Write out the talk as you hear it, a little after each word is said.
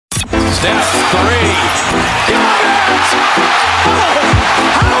Steph, three. Got it! Oh,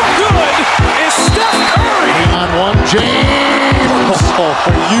 how good is Steph Curry? On one, James.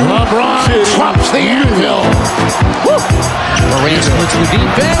 LeBron drops the anvil. Morant splits the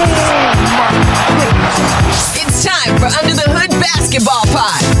defense. It's time for Under the Hood Basketball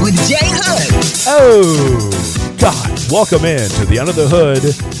Pod with Jay Hood. Oh, God. Welcome in to the Under the Hood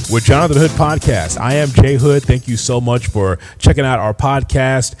with Jonathan Hood podcast. I am Jay Hood. Thank you so much for checking out our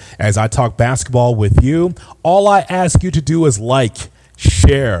podcast as I talk basketball with you. All I ask you to do is like,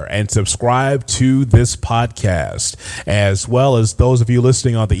 share, and subscribe to this podcast, as well as those of you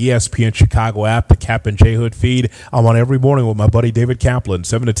listening on the ESPN Chicago app, the Cap and J Hood feed. I'm on every morning with my buddy David Kaplan,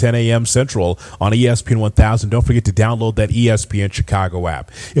 7 to 10 a.m. Central on ESPN 1000. Don't forget to download that ESPN Chicago app.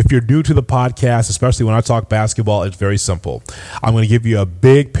 If you're new to the podcast, especially when I talk basketball, it's very simple. I'm going to give you a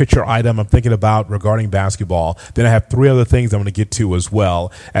big picture item I'm thinking about regarding basketball. Then I have three other things I'm going to get to as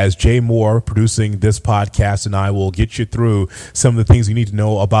well, as Jay Moore, producing this podcast, and I will get you through some of the things you need to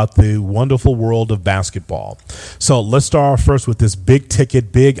know about the wonderful world of basketball. So let's start off first with this big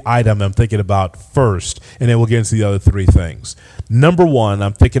ticket, big item I'm thinking about first, and then we'll get into the other three things. Number one,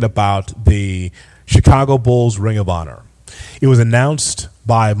 I'm thinking about the Chicago Bulls Ring of Honor. It was announced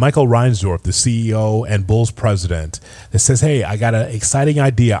by Michael Reinsdorf, the CEO and Bulls president, that says, hey, I got an exciting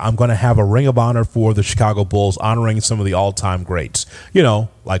idea. I'm going to have a Ring of Honor for the Chicago Bulls, honoring some of the all-time greats. You know,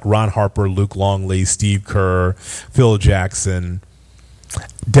 like Ron Harper, Luke Longley, Steve Kerr, Phil Jackson,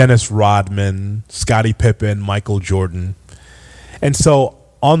 Dennis Rodman, Scottie Pippen, Michael Jordan. And so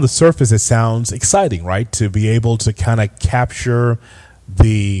on the surface, it sounds exciting, right? To be able to kind of capture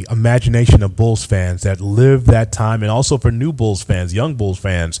the imagination of Bulls fans that lived that time, and also for new Bulls fans, young Bulls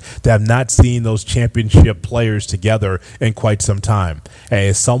fans that have not seen those championship players together in quite some time.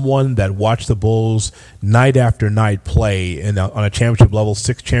 As someone that watched the Bulls night after night play on a championship level,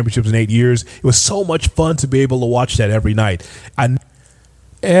 6 championships in 8 years, it was so much fun to be able to watch that every night.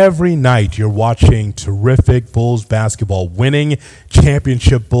 Every night you're watching terrific Bulls basketball, winning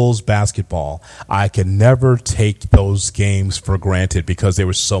championship Bulls basketball. I can never take those games for granted because they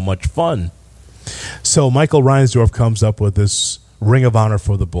were so much fun. So Michael Reinsdorf comes up with this Ring of Honor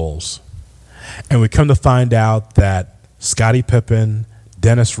for the Bulls. And we come to find out that Scottie Pippen,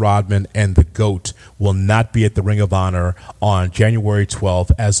 Dennis Rodman, and the GOAT will not be at the Ring of Honor on January 12th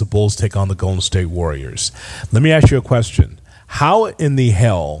as the Bulls take on the Golden State Warriors. Let me ask you a question. How in the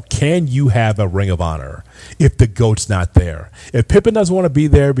hell can you have a Ring of Honor if the GOAT's not there? If Pippen doesn't want to be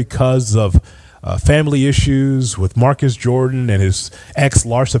there because of family issues with Marcus Jordan and his ex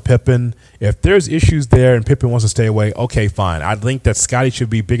Larsa Pippen, if there's issues there and Pippen wants to stay away, okay, fine. I think that Scottie should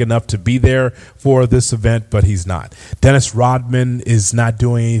be big enough to be there for this event, but he's not. Dennis Rodman is not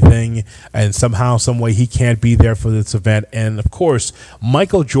doing anything, and somehow, some way, he can't be there for this event. And, of course,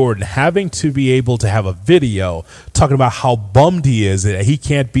 Michael Jordan having to be able to have a video talking about how bummed he is that he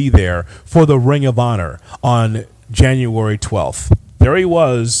can't be there for the Ring of Honor on January 12th. There he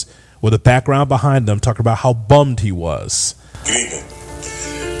was, with a background behind them, talking about how bummed he was. Good evening.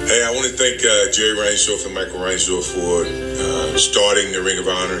 Hey, I want to thank Jerry Reinsdorf and Michael Reinsdorf for starting the Ring of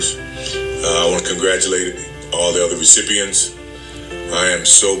Honors. I want to congratulate all the other recipients. I am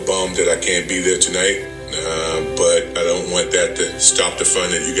so bummed that I can't be there tonight, but I don't want that to stop the fun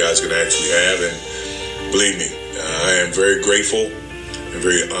that you guys can actually have. And believe me, I am very grateful and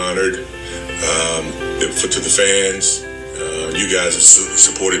very honored to the fans. You guys have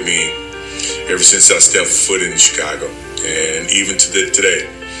supported me ever since I stepped foot in Chicago, and even today,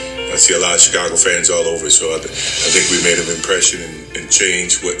 I see a lot of Chicago fans all over. So I think we made an impression and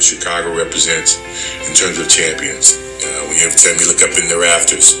changed what Chicago represents in terms of champions. Every time you look up in the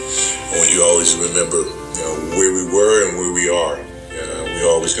rafters, I want you always remember where we were and where we are. We're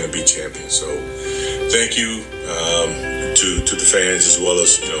always going to be champions. So thank you to the fans, as well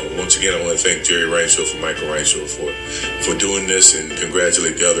as, once again, I want to thank Jerry Reinsdorf and Michael Reinsdorf for doing this, and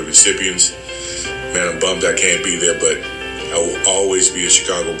congratulate the other recipients. Man, I'm bummed I can't be there, but I will always be a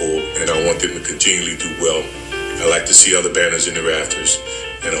Chicago Bull, and I want them to continually do well. I like to see other banners in the rafters,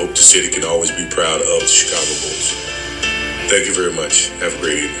 and I hope the city can always be proud of the Chicago Bulls. Thank you very much. Have a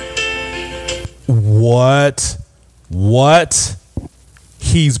great evening. What?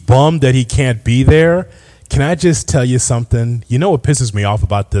 He's bummed that he can't be there? Can I just tell you something? You know what pisses me off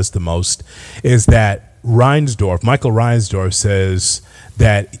about this the most is that Michael Reinsdorf says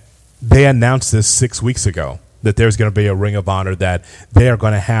that they announced this 6 weeks ago, that there's going to be a Ring of Honor, that they are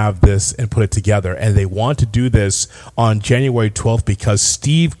going to have this and put it together. And they want to do this on January 12th because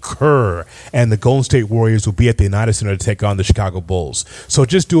Steve Kerr and the Golden State Warriors will be at the United Center to take on the Chicago Bulls. So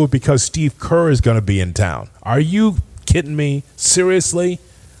just do it because Steve Kerr is going to be in town. Are you kidding me? Seriously?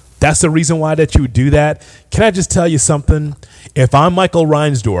 That's the reason why that you would do that. Can I just tell you something? If I'm Michael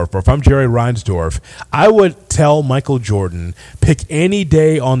Reinsdorf or if I'm Jerry Reinsdorf, I would tell Michael Jordan, pick any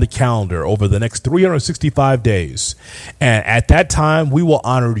day on the calendar over the next 365 days. And at that time, we will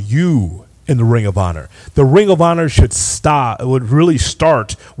honor you in the Ring of Honor. The Ring of Honor would really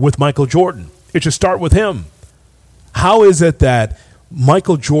start with Michael Jordan. It should start with him. How is it that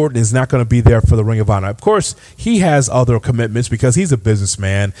Michael Jordan is not going to be there for the Ring of Honor? Of course, he has other commitments because he's a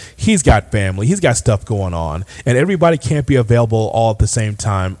businessman. He's got family. He's got stuff going on. And everybody can't be available all at the same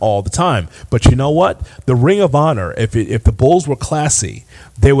time, all the time. But you know what? The Ring of Honor, if the Bulls were classy,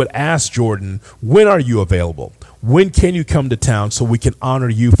 they would ask Jordan, when are you available? When can you come to town so we can honor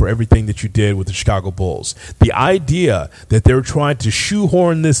you for everything that you did with the Chicago Bulls? The idea that they're trying to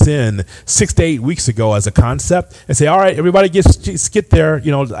shoehorn this in 6 to 8 weeks ago as a concept and say, all right, everybody get there,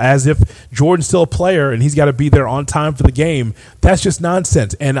 as if Jordan's still a player and he's got to be there on time for the game. That's just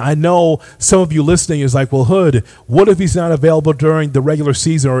nonsense. And I know some of you listening is like, well, Hood, what if he's not available during the regular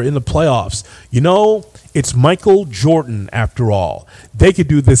season or in the playoffs? It's Michael Jordan after all. They could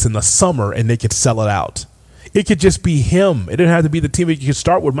do this in the summer and they could sell it out. It could just be him. It didn't have to be the team. You could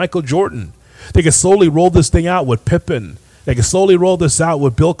start with Michael Jordan. They could slowly roll this thing out with Pippen. They could slowly roll this out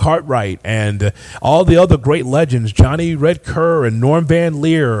with Bill Cartwright and all the other great legends, Johnny Red Kerr and Norm Van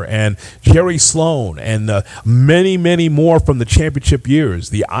Leer and Jerry Sloan and many, many more from the championship years.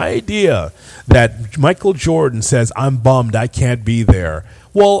 The idea that Michael Jordan says, I'm bummed I can't be there.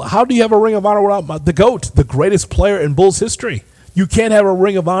 Well, how do you have a Ring of Honor without the GOAT, the greatest player in Bulls history? You can't have a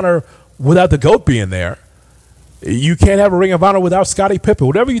Ring of Honor without the GOAT being there. You can't have a Ring of Honor without Scottie Pippen.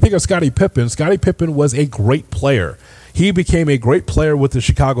 Whatever you think of Scottie Pippen was a great player. He became a great player with the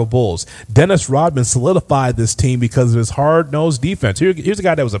Chicago Bulls. Dennis Rodman solidified this team because of his hard-nosed defense. Here's a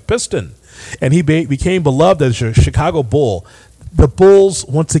guy that was a Piston, and he became beloved as a Chicago Bull. The Bulls,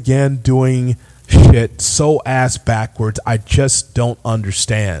 once again, doing shit so ass backwards, I just don't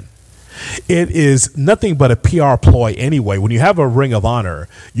understand. It is nothing but a PR ploy anyway. When you have a Ring of Honor,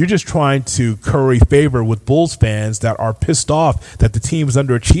 you're just trying to curry favor with Bulls fans that are pissed off that the team is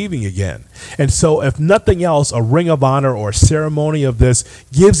underachieving again. And so if nothing else, a Ring of Honor or a ceremony of this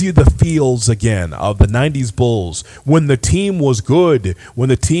gives you the feels again of the 90s Bulls when the team was good, when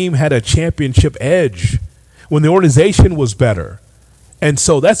the team had a championship edge, when the organization was better. And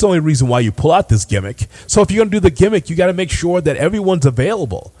so that's the only reason why you pull out this gimmick. So if you're going to do the gimmick, you got to make sure that everyone's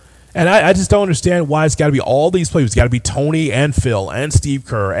available. And I just don't understand why it's got to be all these players. It's got to be Tony and Phil and Steve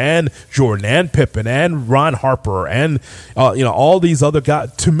Kerr and Jordan and Pippen and Ron Harper and all these other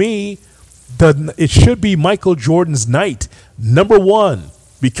guys. To me, it should be Michael Jordan's night, number one,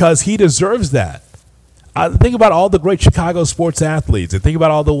 because he deserves that. Think about all the great Chicago sports athletes and think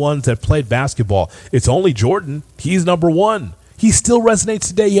about all the ones that played basketball. It's only Jordan. He's number one. He still resonates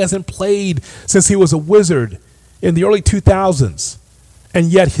today. He hasn't played since he was a Wizard in the early 2000s. And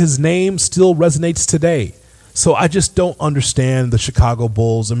yet his name still resonates today. So I just don't understand the Chicago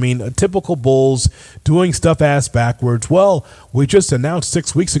Bulls. I mean, a typical Bulls doing stuff ass backwards. Well, we just announced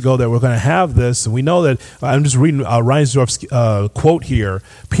 6 weeks ago that we're going to have this. And we know that, I'm just reading Reinsdorf's quote here,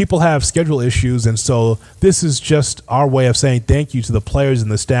 people have schedule issues. And so this is just our way of saying thank you to the players and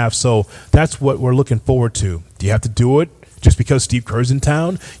the staff. So that's what we're looking forward to. Do you have to do it just because Steve Kerr's in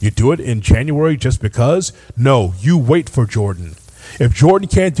town? You do it in January just because? No, you wait for Jordan. If Jordan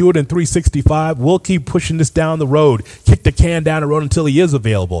can't do it in 365, we'll keep pushing this down the road, kick the can down the road until he is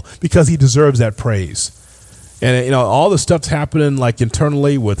available because he deserves that praise. And, all the stuff's happening like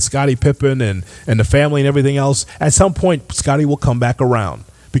internally with Scottie Pippen and the family and everything else. At some point, Scottie will come back around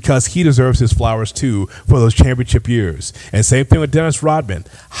because he deserves his flowers too for those championship years. And same thing with Dennis Rodman.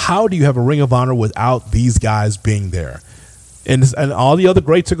 How do you have a Ring of Honor without these guys being there? And all the other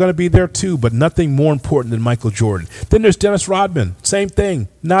greats are going to be there too, but nothing more important than Michael Jordan. Then there's Dennis Rodman. Same thing.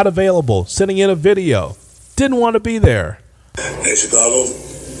 Not available. Sending in a video. Didn't want to be there. Hey, Chicago.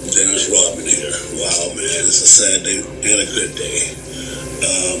 Dennis Rodman here. Wow, man. It's a sad day and a good day.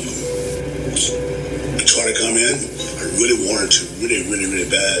 I tried to come in. I really wanted to. Really, really, really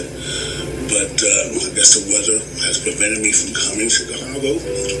bad. But I guess the weather has prevented me from coming to Chicago.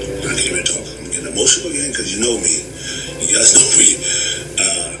 I can't even talk. I'm getting emotional again because you know me. You guys know me.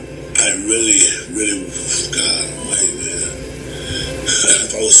 I really, really, God almighty, man.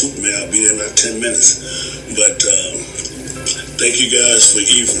 If I was Superman, I'd be there in about 10 minutes. But thank you guys for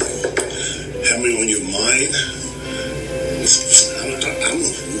even having me on your mind. I don't know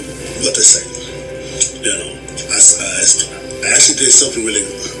what to say. I actually did something really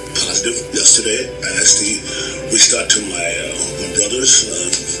positive yesterday. I actually reached out to my brothers,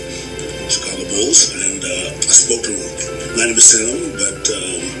 Chicago Bulls, and I spoke to 90% of them, but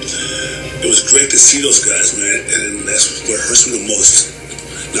it was great to see those guys, man, and that's what hurts me the most,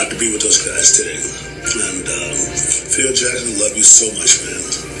 not to be with those guys today. And Phil Jackson, love you so much, man.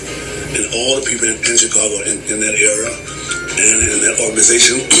 And all the people in Chicago in that era and in that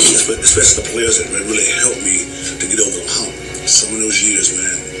organization, especially the players that really helped me to get over the hump. Some of those years,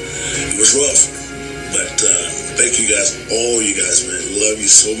 man, it was rough. But thank you guys, all you guys, man. Love you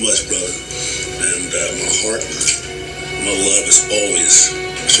so much, brother. And my heart, my love is always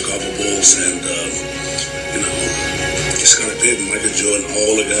Chicago Bulls, and Scottie Pippen, Michael Jordan,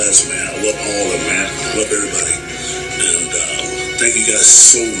 all the guys, man. I love all of them, man. I love everybody. And thank you guys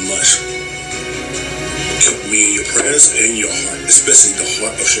so much. Keep me in your prayers and your heart, especially the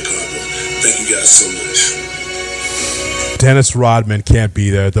heart of Chicago. Thank you guys so much. Dennis Rodman can't be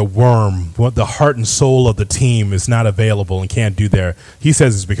there. The worm, the heart and soul of the team, is not available and can't do there. He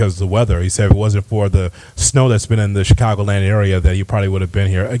says it's because of the weather. He said if it wasn't for the snow that's been in the Chicagoland area, that he probably would have been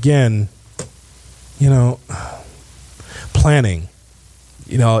here. Again, planning.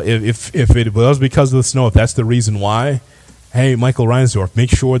 If it was because of the snow, if that's the reason why, hey, Michael Reinsdorf, make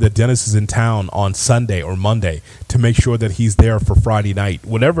sure that Dennis is in town on Sunday or Monday to make sure that he's there for Friday night.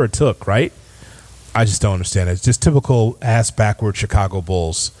 Whatever it took, right? I just don't understand it. It's just typical ass-backward Chicago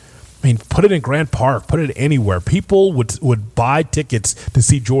Bulls. I mean, put it in Grant Park. Put it anywhere. People would buy tickets to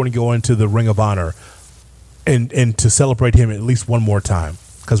see Jordan go into the Ring of Honor and to celebrate him at least one more time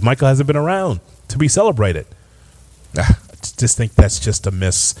because Michael hasn't been around to be celebrated. I just think that's just a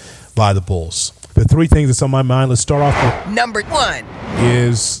miss by the Bulls. The three things that's on my mind, let's start off with number one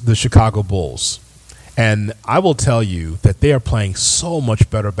is the Chicago Bulls. And I will tell you that they are playing so much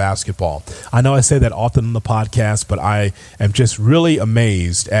better basketball. I know I say that often in the podcast, but I am just really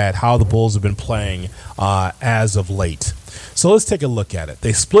amazed at how the Bulls have been playing as of late. So let's take a look at it.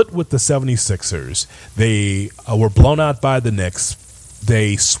 They split with the 76ers. They were blown out by the Knicks.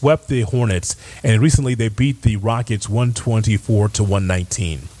 They swept the Hornets. And recently they beat the Rockets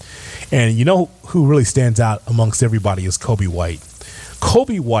 124-119. And you know who really stands out amongst everybody is Kobe White.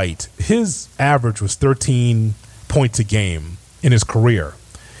 Kobe White, his average was 13 points a game in his career.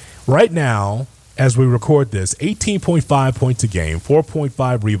 Right now, as we record this, 18.5 points a game,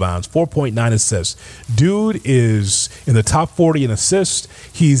 4.5 rebounds, 4.9 assists. Dude is in the top 40 in assists.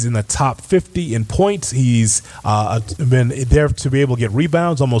 He's in the top 50 in points. He's been there to be able to get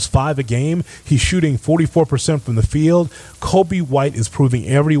rebounds, almost 5 a game. He's shooting 44% from the field. Kobe White is proving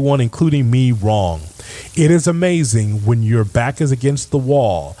everyone, including me, wrong. It is amazing when your back is against the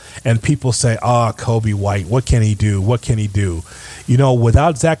wall and people say, Kobe White, what can he do? What can he do?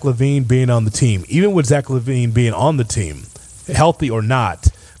 Without Zach LaVine being on the team, even with Zach LaVine being on the team, healthy or not,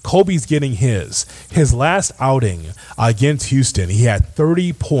 Kobe's getting his. His last outing against Houston, he had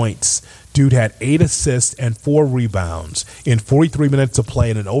 30 points. Dude had 8 assists and 4 rebounds in 43 minutes of play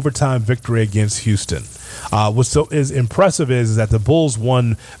in an overtime victory against Houston. What's so is impressive is that the Bulls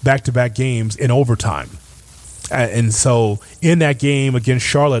won back-to-back games in overtime. And so in that game against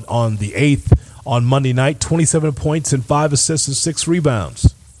Charlotte on the 8th on Monday night, 27 points and 5 assists and 6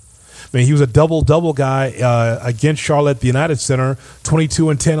 rebounds. I mean, he was a double-double guy against Charlotte at the United Center, 22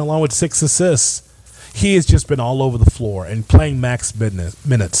 and 10 along with 6 assists. He has just been all over the floor and playing max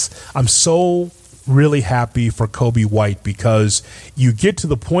minutes. I'm so really happy for Kobe White because you get to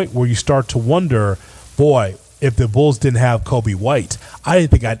the point where you start to wonder, boy, if the Bulls didn't have Kobe White, I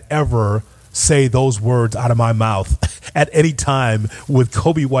didn't think I'd ever say those words out of my mouth at any time with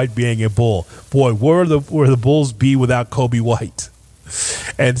Kobe White being a Bull. Boy, where the Bulls be without Kobe White?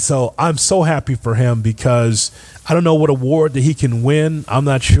 And so I'm so happy for him because I don't know what award that he can win. I'm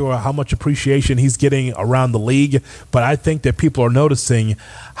not sure how much appreciation he's getting around the league, but I think that people are noticing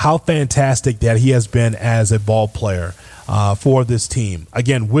how fantastic that he has been as a ball player for this team.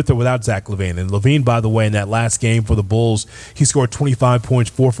 Again, with or without Zach LaVine. And LaVine, by the way, in that last game for the Bulls, he scored 25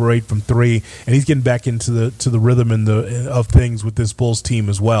 points, 4 for 8 from 3, and he's getting back into the rhythm of things with this Bulls team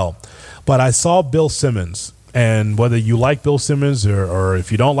as well. But I saw Bill Simmons. And whether you like Bill Simmons or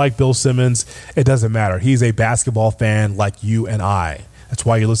if you don't like Bill Simmons, it doesn't matter. He's a basketball fan like you and I. That's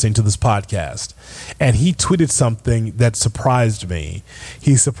why you're listening to this podcast. And he tweeted something that surprised me.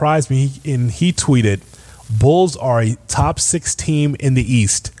 He surprised me, and he tweeted, "Bulls are a top 6 team in the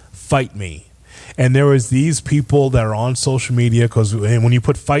East. Fight me." And there was these people that are on social media because when you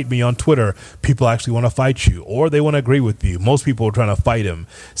put "fight me" on Twitter, people actually want to fight you or they want to agree with you. Most people are trying to fight him,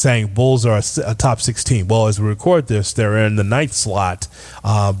 saying Bulls are a top 6 team. Well, as we record this, they're in the 9th slot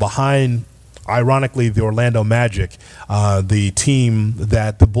behind, ironically, the Orlando Magic, the team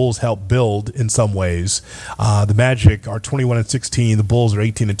that the Bulls helped build in some ways. The Magic are 21-16. The Bulls are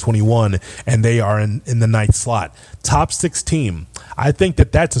 18-21, and they are in the 9th slot. Top 6 team. I think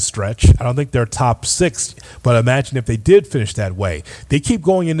that that's a stretch. I don't think they're top 6, but imagine if they did finish that way. They keep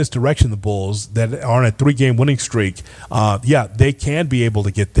going in this direction, the Bulls, that are on a 3-game winning streak. They can be able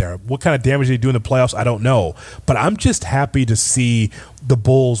to get there. What kind of damage they do in the playoffs, I don't know. But I'm just happy to see the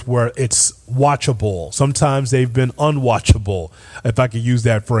Bulls where it's watchable. Sometimes they've been unwatchable, if I could use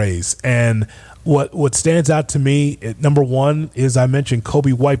that phrase. And what stands out to me, number one, is I mentioned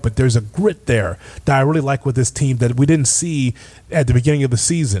Coby White, but there's a grit there that I really like with this team that we didn't see at the beginning of the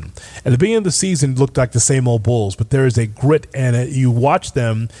season. At the beginning of the season, it looked like the same old Bulls, but there is a grit, and you watch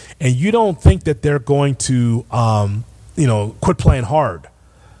them, and you don't think that they're going to, quit playing hard.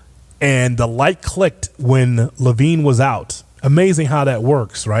 And the light clicked when Levine was out. Amazing how that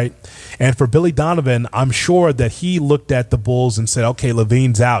works, right? And for Billy Donovan, I'm sure that he looked at the Bulls and said, okay,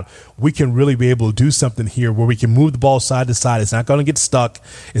 Levine's out. We can really be able to do something here where we can move the ball side to side. It's not going to get stuck.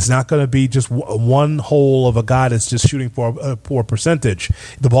 It's not going to be just one hole of a guy that's just shooting for a poor percentage.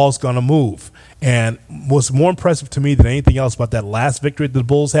 The ball's going to move. And what's more impressive to me than anything else about that last victory that the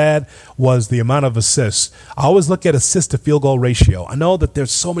Bulls had was the amount of assists. I always look at assist to field goal ratio. I know that there's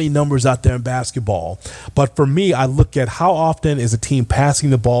so many numbers out there in basketball, but for me, I look at how often is a team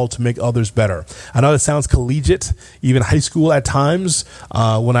passing the ball to make others better. I know that sounds collegiate, even high school at times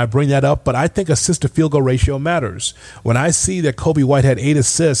when I bring that up, but I think assist to field goal ratio matters. When I see that Coby White had 8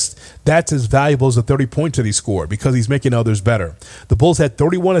 assists, that's as valuable as the 30 points that he scored because he's making others better. The Bulls had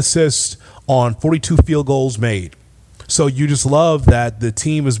 31 assists on 42 field goals made. So you just love that the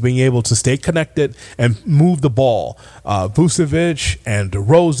team is being able to stay connected and move the ball. Vucevic and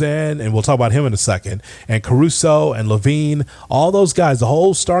DeRozan, and we'll talk about him in a second, and Caruso and Levine, all those guys, the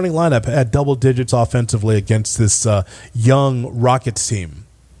whole starting lineup had double digits offensively against this young Rockets team.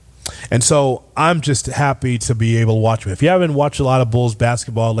 And so I'm just happy to be able to watch them. If you haven't watched a lot of Bulls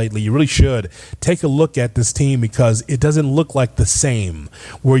basketball lately, you really should take a look at this team because it doesn't look like the same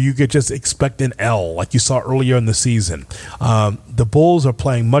where you could just expect an L like you saw earlier in the season. The Bulls are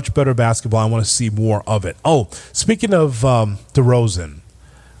playing much better basketball. I want to see more of it. Oh, speaking of DeRozan,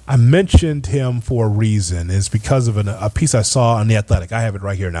 I mentioned him for a reason. It's because of a piece I saw on The Athletic. I have it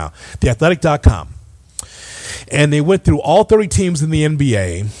right here now. TheAthletic.com. And they went through all 30 teams in the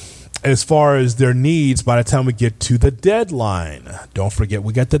NBA as far as their needs by the time we get to the deadline. Don't forget,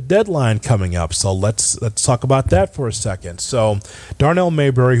 we got the deadline coming up, so let's talk about that for a second. So Darnell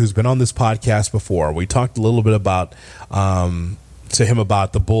Mayberry, who's been on this podcast before, we talked a little bit about to him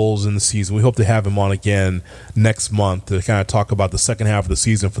about the Bulls in the season. We hope to have him on again next month to kind of talk about the second half of the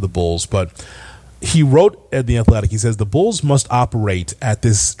season for the Bulls, but he wrote at The Athletic, he says, the Bulls must operate at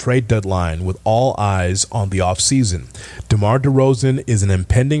this trade deadline with all eyes on the offseason. DeMar DeRozan is an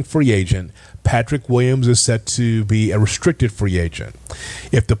impending free agent. Patrick Williams is set to be a restricted free agent.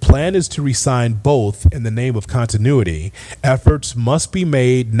 If the plan is to re-sign both in the name of continuity, efforts must be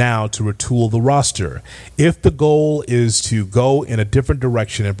made now to retool the roster. If the goal is to go in a different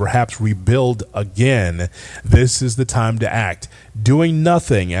direction and perhaps rebuild again, this is the time to act. Doing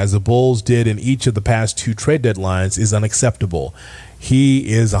nothing, as the Bulls did in each of the past 2 trade deadlines, is unacceptable.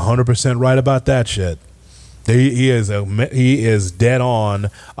 He is 100% right about that shit. He is dead on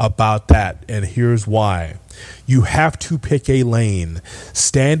about that, and here's why. You have to pick a lane.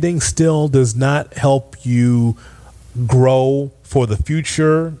 Standing still does not help you grow for the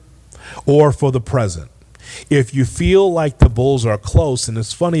future or for the present. If you feel like the Bulls are close, and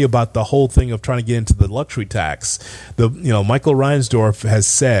it's funny about the whole thing of trying to get into the luxury tax, Michael Reinsdorf has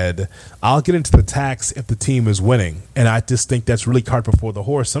said, I'll get into the tax if the team is winning. And I just think that's really cart before the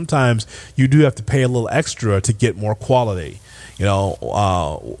horse. Sometimes you do have to pay a little extra to get more quality.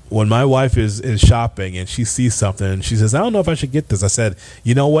 When my wife is shopping and she sees something and she says, I don't know if I should get this. I said,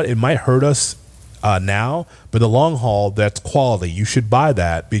 you know what? It might hurt us now, but the long haul, that's quality. You should buy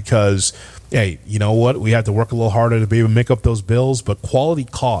that because, hey, you know what? We have to work a little harder to be able to make up those bills, but quality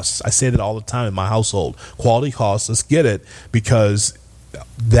costs. I say that all the time in my household. Quality costs. Let's get it because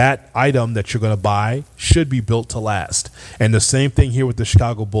that item that you're going to buy should be built to last. And the same thing here with the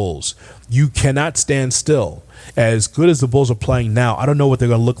Chicago Bulls. You cannot stand still. As good as the Bulls are playing now, I don't know what they're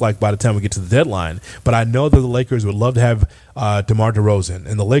going to look like by the time we get to the deadline, but I know that the Lakers would love to have DeMar DeRozan,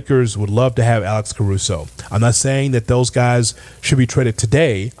 and the Lakers would love to have Alex Caruso. I'm not saying that those guys should be traded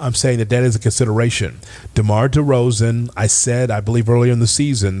today. I'm saying that is a consideration. DeMar DeRozan, I believe earlier in the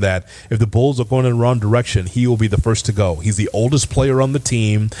season, that if the Bulls are going in the wrong direction, he will be the first to go. He's the oldest player on the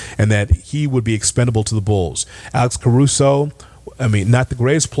team, and that he would be expendable to the Bulls. Alex Caruso, I mean, not the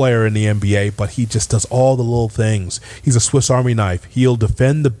greatest player in the NBA, but he just does all the little things. He's a Swiss Army knife. He'll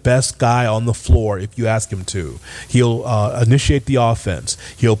defend the best guy on the floor if you ask him to. He'll initiate the offense.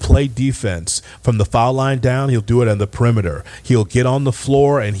 He'll play defense. From the foul line down, he'll do it on the perimeter. He'll get on the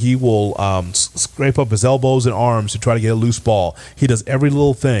floor, and he will scrape up his elbows and arms to try to get a loose ball. He does every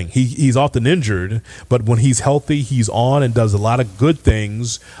little thing. He's often injured, but when he's healthy, he's on and does a lot of good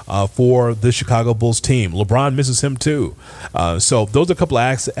things for the Chicago Bulls team. LeBron misses him too. So those are a couple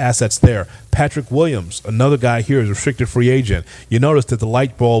of assets there. Patrick Williams, another guy here, is a restricted free agent. You notice that the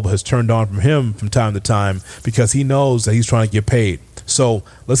light bulb has turned on from him from time to time because he knows that he's trying to get paid. So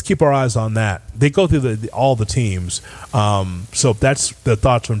let's keep our eyes on that. They go through all the teams. So that's the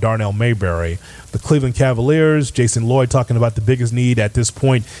thoughts from Darnell Mayberry. The Cleveland Cavaliers, Jason Lloyd talking about the biggest need at this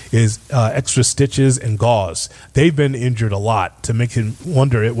point is extra stitches and gauze. They've been injured a lot to make him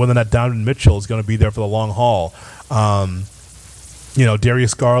wonder whether or not Donovan Mitchell is going to be there for the long haul.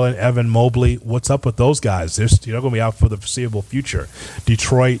 Darius Garland, Evan Mobley, what's up with those guys? They're going to be out for the foreseeable future.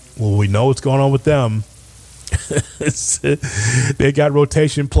 Detroit, well, we know what's going on with them. They got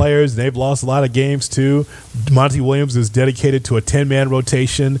rotation players. They've lost a lot of games too. Monty Williams is dedicated to a 10-man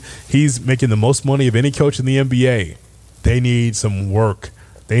rotation. He's making the most money of any coach in the NBA. They need some work.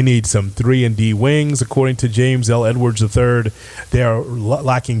 They need some 3-and-D wings, according to James L. Edwards III. They are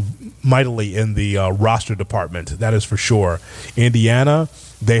lacking mightily in the roster department. That is for sure. Indiana,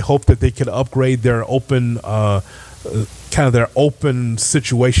 they hope that they can upgrade their open their open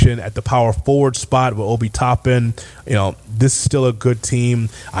situation at the power forward spot with Obi Toppin. This is still a good team.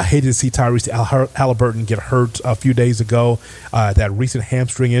 I hated to see Tyrese Halliburton get hurt a few days ago. That recent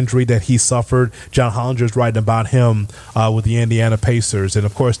hamstring injury that he suffered. John Hollinger's writing about him with the Indiana Pacers. And,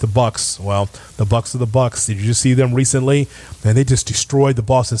 of course, the Bucks. Well, the Bucks are the Bucks. Did you just see them recently? And they just destroyed the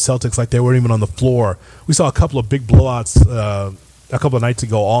Boston Celtics like they weren't even on the floor. We saw a couple of big blowouts a couple of nights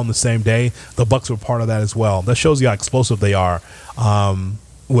ago, all on the same day. The Bucks were part of that as well. That shows you how explosive they are.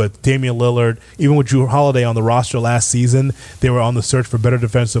 With Damian Lillard, even with Jrue Holiday on the roster last season, they were on the search for better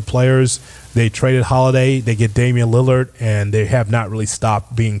defensive players. They traded Holiday, they get Damian Lillard, and they have not really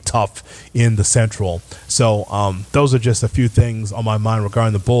stopped being tough in the Central. So those are just a few things on my mind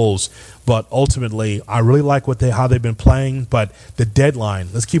regarding the Bulls. But ultimately, I really like how they've been playing. But the deadline,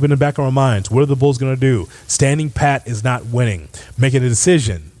 let's keep it in the back of our minds. What are the Bulls going to do? Standing pat is not winning. Making a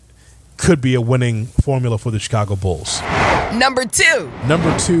decision could be a winning formula for the Chicago Bulls. Number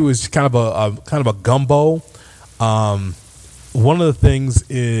two is kind of a gumbo. One of the things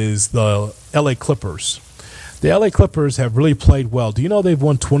is the LA Clippers. The LA Clippers have really played well. Do you know they've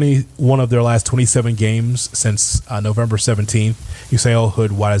won 21 of their last 27 games since November 17th? You say, oh,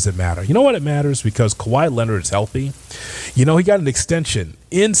 Hood, why does it matter? You know what it matters? Because Kawhi Leonard is healthy. He got an extension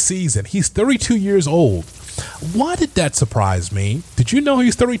in season. He's 32 years old. Why did that surprise me? Did you know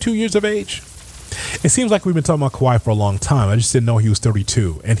he's 32 years of age? It seems like we've been talking about Kawhi for a long time. I just didn't know he was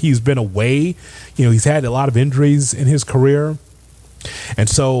 32. And he's been away. He's had a lot of injuries in his career. And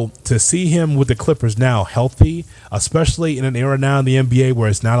so to see him with the Clippers now healthy, especially in an era now in the NBA where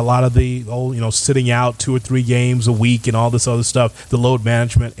it's not a lot of the sitting out 2 or 3 games a week and all this other stuff, the load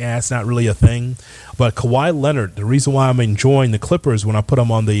management, it's not really a thing. But Kawhi Leonard, the reason why I'm enjoying the Clippers when I put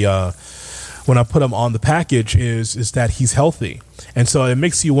him on the package is that he's healthy. And so it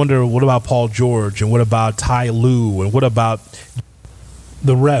makes you wonder, what about Paul George and what about Ty Lue and what about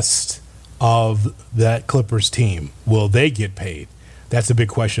the rest of that Clippers team? Will they get paid? That's a big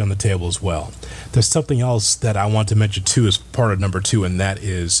question on the table as well. There's something else that I want to mention too as part of number 2, and that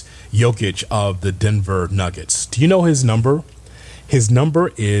is Jokic of the Denver Nuggets. Do you know his number? His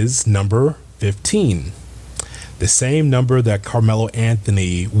number is number 15. The same number that Carmelo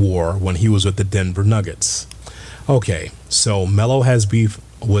Anthony wore when he was with the Denver Nuggets. Okay, so Melo has beef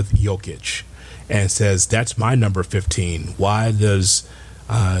with Jokic and says, that's my number 15. Why does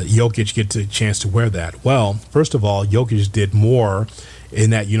Jokic get a chance to wear that? Well, first of all, Jokic did more in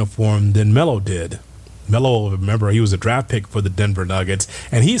that uniform than Melo did. Melo, remember, he was a draft pick for the Denver Nuggets,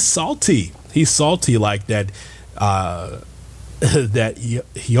 and he's salty. He's salty like that. That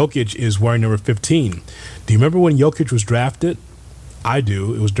Jokic is wearing number 15. Do you remember when Jokic was drafted? I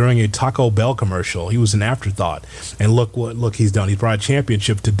do. It was during a Taco Bell commercial. He was an afterthought. And look he's done. He brought a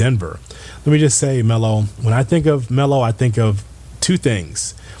championship to Denver. Let me just say, Melo, when I think of Melo, I think of 2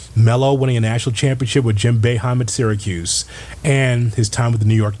 things. Melo winning a national championship with Jim Boeheim at Syracuse and his time with the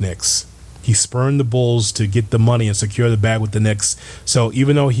New York Knicks. He spurned the Bulls to get the money and secure the bag with the Knicks. So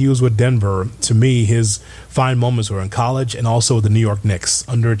even though he was with Denver, to me, his fine moments were in college and also with the New York Knicks,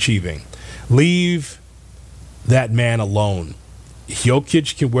 underachieving. Leave that man alone.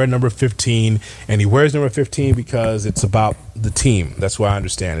 Jokic can wear number 15, and he wears number 15 because it's about the team. That's what I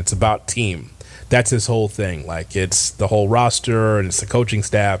understand. It's about team. That's his whole thing. Like, it's the whole roster and it's the coaching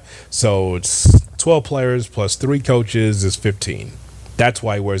staff. So it's 12 players plus 3 coaches is 15. That's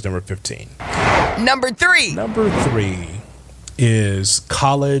why he wears number 15. Number 3. Number 3 is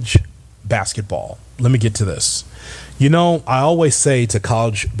college basketball. Let me get to this. You know, I always say to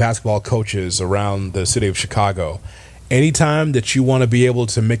college basketball coaches around the city of Chicago, anytime that you want to be able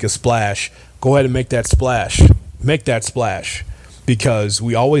to make a splash, go ahead and make that splash. Make that splash. Because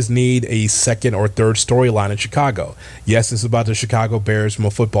we always need a second or third storyline in Chicago. Yes, it's about the Chicago Bears from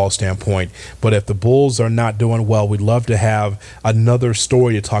a football standpoint, but if the Bulls are not doing well, we'd love to have another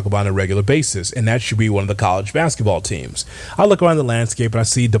story to talk about on a regular basis, and that should be one of the college basketball teams. I look around the landscape and I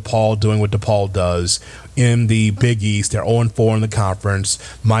see DePaul doing what DePaul does in the Big East. They're 0-4 in the conference.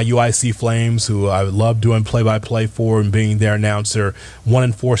 My UIC Flames, who I love doing play-by-play for and being their announcer,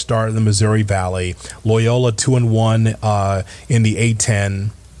 1-4 start in the Missouri Valley. Loyola 2-1 in the A-10,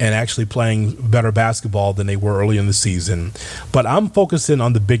 and actually playing better basketball than they were early in the season. But I'm focusing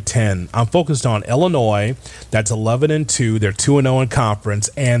on the Big Ten. I'm focused on Illinois. That's 11-2. They're 2-0 in conference.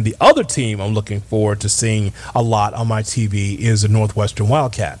 And the other team I'm looking forward to seeing a lot on my TV is the Northwestern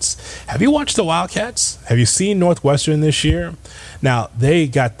Wildcats. Have you watched the Wildcats? Have you seen Northwestern this year? Now, they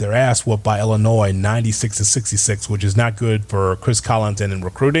got their ass whooped by Illinois 96-66, which is not good for Chris Collins and in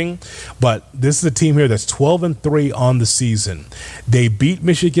recruiting. But this is a team here that's 12-3 on the season. They beat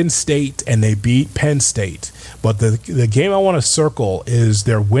Michigan State and they beat Penn State. But the game I want to circle is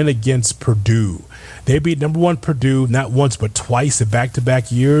their win against Purdue. They beat number 1 Purdue not once but twice in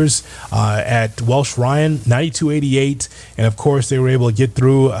back-to-back years at Welsh Ryan, 92-88, and of course they were able to get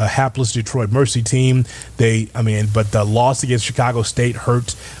through a hapless Detroit Mercy team. But the loss against Chicago State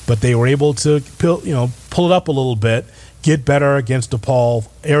hurt, but they were able to pull it up a little bit, get better against DePaul,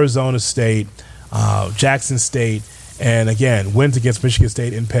 Arizona State, Jackson State. And again, wins against Michigan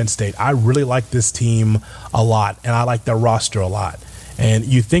State and Penn State. I really like this team a lot, and I like their roster a lot. And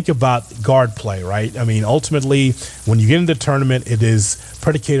you think about guard play, right? I mean, ultimately, when you get into the tournament, it is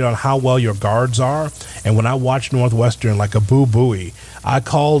predicated on how well your guards are. And when I watched Northwestern, like a Boo Buie, I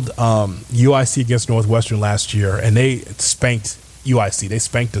called UIC against Northwestern last year, and they spanked UIC. They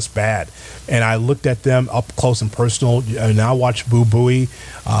spanked us bad. And I looked at them up close and personal, and I watched Boo Buie,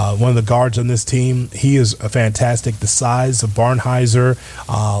 one of the guards on this team. He is fantastic. The size of Barnhizer,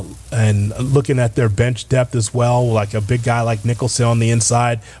 and looking at their bench depth as well, like a big guy like Nicholson on the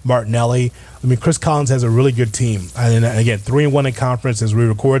inside, Martinelli. I mean, Chris Collins has a really good team. And again, 3-1 in conference as we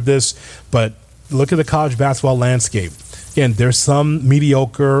record this, but look at the college basketball landscape. Again, there's some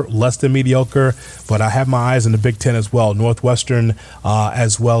mediocre, less than mediocre, but I have my eyes in the Big Ten as well, Northwestern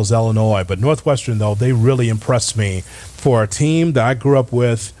as well as Illinois. But Northwestern, though, they really impressed me for a team that I grew up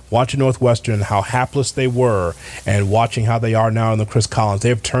with, watching Northwestern, how hapless they were, and watching how they are now in the Chris Collins. They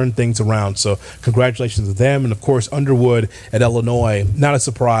have turned things around, so congratulations to them. And, of course, Underwood at Illinois, not a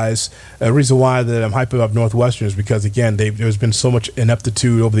surprise. The reason why that I'm hyping up Northwestern is because, again, there's been so much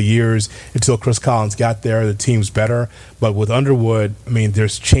ineptitude over the years until Chris Collins got there. The team's better. But with Underwood, I mean,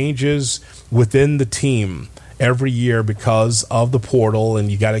 there's changes within the team every year because of the portal,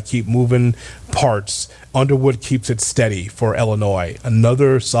 and you got to keep moving parts. Underwood keeps it steady for Illinois.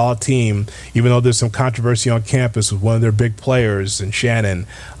 Another solid team, even though there's some controversy on campus with one of their big players in Shannon.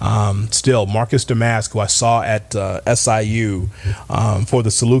 Still, Marcus Damask, who I saw at SIU for the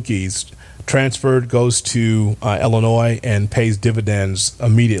Salukis, transferred, goes to Illinois, and pays dividends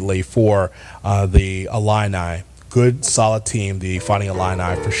immediately for the Illini. Good, solid team, the Fighting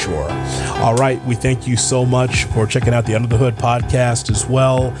Illini for sure. All right, we thank you so much for checking out the Under the Hood podcast as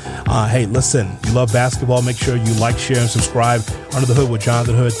well. Hey, listen, you love basketball, make sure you like, share, and subscribe. Under the Hood with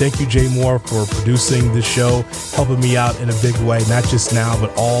Jonathan Hood. Thank you, Jay Moore, for producing this show, helping me out in a big way, not just now,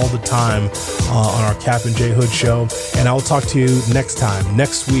 but all the time on our Cap and Jay Hood show. And I will talk to you next time.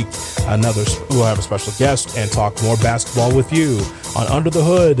 Next week, we'll have a special guest and talk more basketball with you on Under the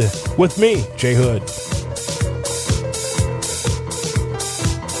Hood with me, Jay Hood.